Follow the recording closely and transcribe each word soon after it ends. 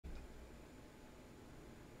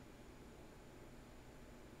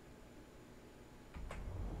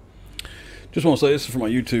Just want to say this is for my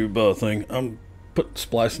YouTube thing. I'm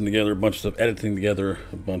splicing together a bunch of stuff, editing together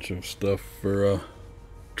a bunch of stuff for a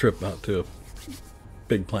trip out to a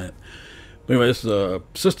big plant. But anyway, this is a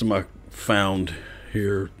system I found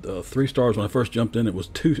here. 3 stars when I first jumped in. It was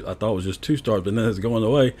 2. I thought it was just 2 stars, but then as it's going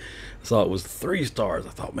away, I saw it was 3 stars. I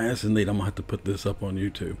thought, man, this is neat. I'm gonna have to put this up on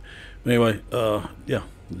YouTube. But anyway, yeah,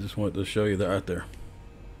 I just wanted to show you that right there.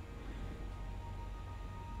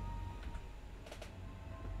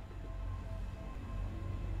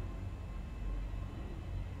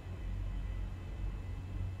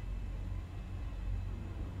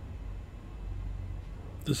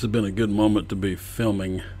 This has been a good moment to be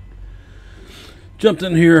filming. Jumped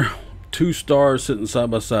in here, 2 stars sitting side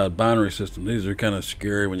by side, binary system. These are kind of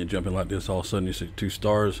scary when you jump in like this. All of a sudden you see 2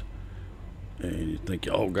 stars and you think,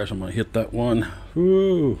 oh gosh, I'm gonna hit that one.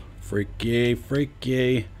 Woo, freaky,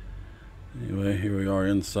 freaky. Anyway, here we are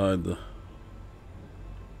inside the,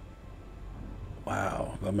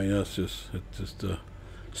 wow, I mean, it just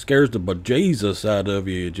scares the bejesus out of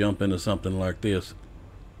you. You jump into something like this.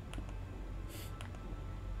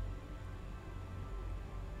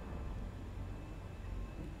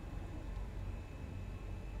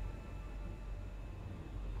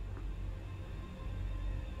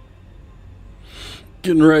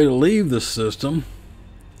 Getting ready to leave the system,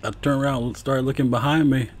 I turned around and started looking behind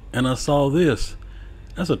me, and I saw this.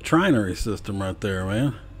 That's a trinary system right there,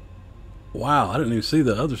 man. Wow, I didn't even see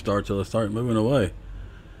the other star till I started moving away.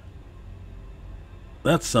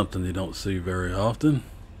 That's something you don't see very often.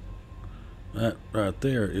 That right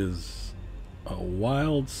there is a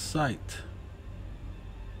wild sight.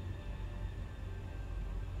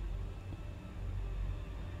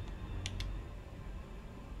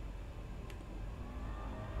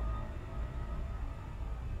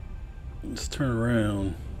 Let's turn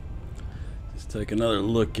around. Let's take another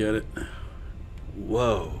look at it.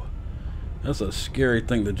 Whoa. That's a scary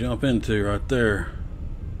thing to jump into right there.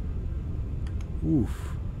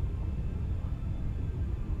 Oof.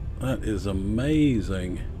 That is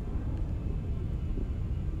amazing.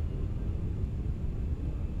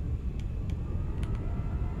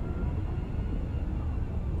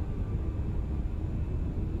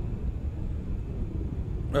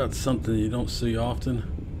 That's something you don't see often.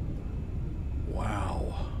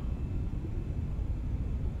 Wow.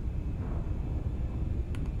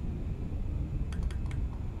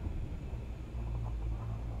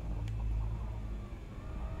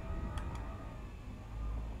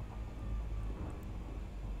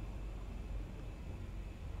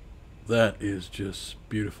 That is just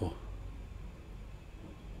beautiful.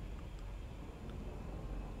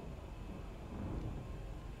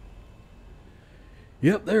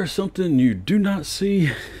 Yep, there's something you do not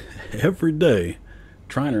see every day.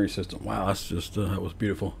 Trinary system. Wow, that's just that was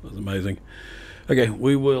beautiful. That was amazing. Okay,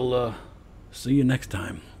 we will see you next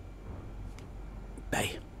time.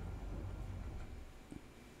 Bye.